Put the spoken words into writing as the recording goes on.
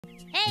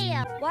Hey,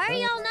 why are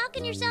y'all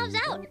knocking yourselves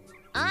out?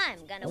 I'm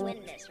gonna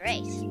win this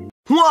race.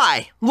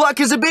 Why? Luck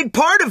is a big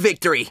part of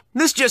victory.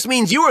 This just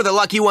means you are the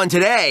lucky one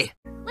today.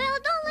 Well,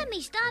 don't let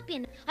me stop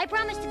you. I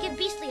promise to give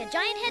Beastly a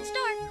giant head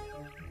start.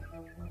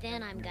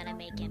 Then I'm gonna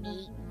make him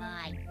eat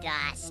my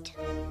dust.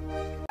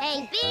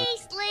 Hey,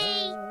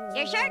 Beastly!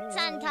 Your shirt's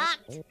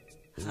untucked.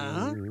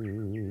 Huh?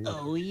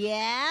 Oh,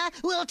 yeah?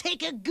 Well,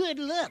 take a good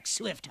look,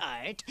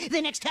 Swiftheart.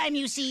 The next time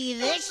you see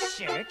this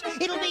shirt,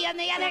 it'll be on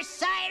the other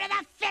side of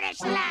the finish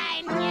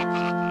line.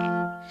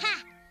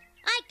 Ha!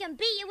 I can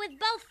beat you with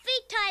both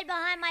feet tied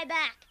behind my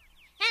back.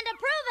 And to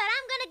prove it,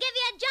 I'm gonna give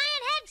you a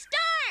giant head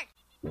start.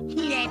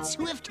 That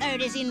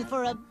Swiftheart is in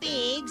for a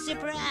big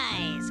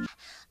surprise.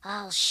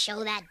 I'll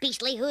show that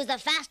Beastly who's the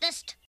fastest.